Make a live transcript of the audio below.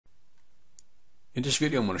In this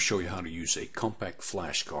video I'm going to show you how to use a compact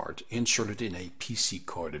flash card inserted in a PC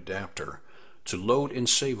card adapter to load and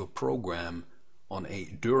save a program on a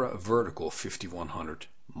Dura Vertical 5100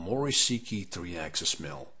 Morisiki 3-axis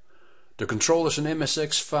mill. The controller is an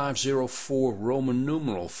MSX-504 Roman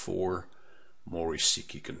numeral 4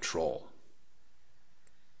 Morisiki control.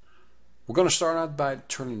 We're going to start out by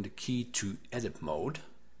turning the key to edit mode,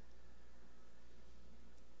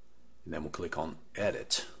 and then we'll click on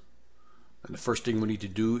edit. And the first thing we need to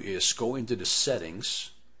do is go into the settings,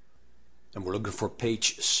 and we're looking for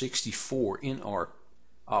page 64 in our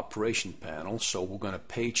operation panel. So we're going to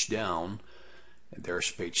page down, and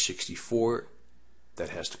there's page 64 that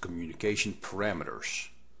has the communication parameters.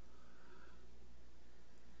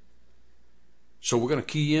 So we're going to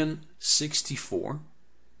key in 64,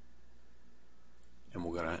 and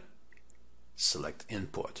we're going to select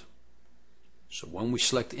input. So when we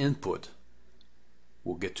select input,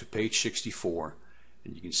 we'll get to page 64,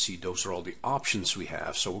 and you can see those are all the options we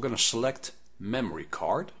have. So we're going to select memory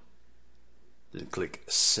card, then click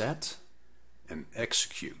set and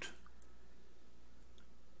execute.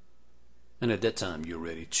 And at that time you're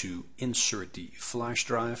ready to insert the flash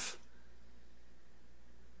drive,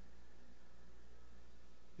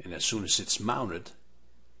 and as soon as it's mounted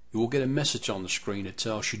you will get a message on the screen that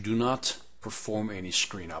tells you do not perform any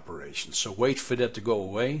screen operations. So wait for that to go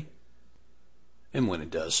away, and when it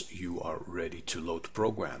does you are ready to load the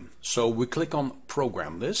program. So we click on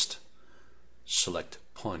program list, select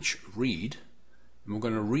punch read, and we're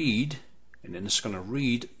going to read, and then it's going to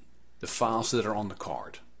read the files that are on the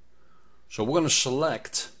card. So we're going to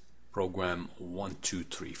select program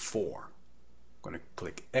 1234. I'm going to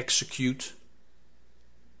click execute,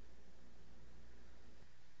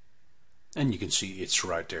 and you can see it's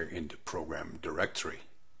right there in the program directory.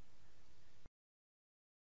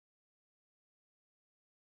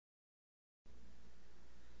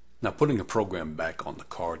 Now, putting a program back on the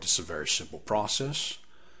card is a very simple process.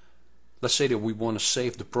 Let's say that we want to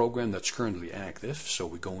save the program that's currently active. So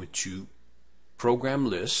we go into program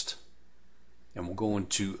list, and we'll go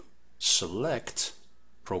into select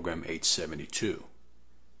program 872.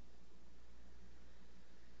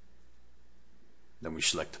 Then we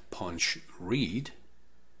select punch read,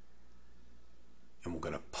 and we're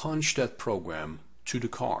going to punch that program to the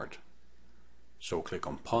card. So we'll click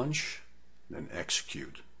on punch, then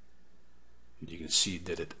execute. And you can see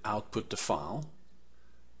that it output the file.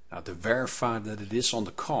 Now to verify that it is on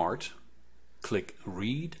the card, click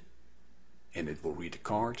read, and it will read the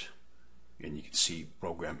card, and you can see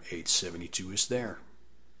program 872 is there.